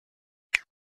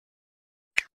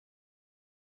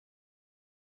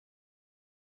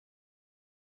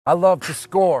I love to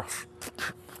score.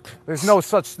 There's no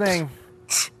such thing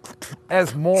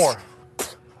as more.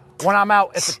 When I'm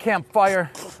out at the campfire,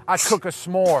 I cook a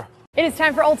s'more. It is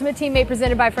time for Ultimate Teammate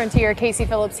presented by Frontier. Casey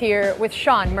Phillips here with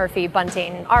Sean Murphy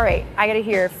Bunting. All right, I gotta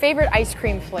hear, favorite ice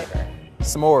cream flavor?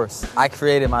 S'mores. I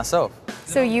created myself.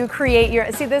 So you create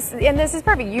your, see this, and this is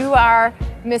perfect. You are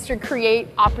Mr. Create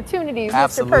Opportunities,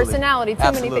 Absolutely. Mr. Personality, too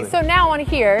Absolutely. many things. So now I wanna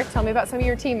hear, tell me about some of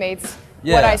your teammates.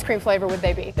 Yeah. What ice cream flavor would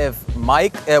they be? If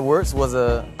Mike Edwards was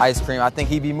a ice cream, I think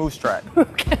he'd be Moose Track.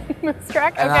 Okay, Moose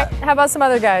Track, okay. And How about some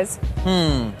other guys?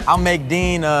 I'll make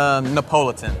Dean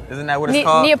Napolitan. Isn't that what it's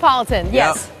called? Neapolitan,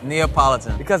 yes. Yep,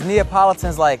 Neapolitan. Because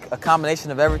Neapolitan's like a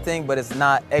combination of everything, but it's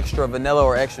not extra vanilla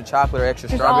or extra chocolate or extra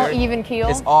It's strawberry. all even keel?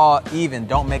 It's all even.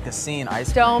 Don't make a scene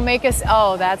ice cream. Don't make us,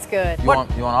 oh, that's good. You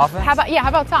want offense? How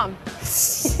about Tom?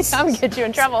 Tom can get you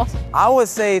in trouble. I would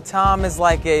say Tom is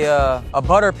like a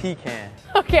butter pecan.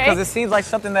 Okay. Because it seems like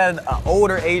something that an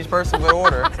older age person would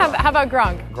order. How about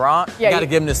Gronk? Gronk? Yeah, you gotta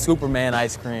give him the Superman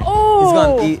ice cream.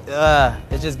 Oh. He's gonna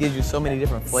eat, it just gives you so many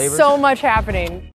different flavors. So much happening.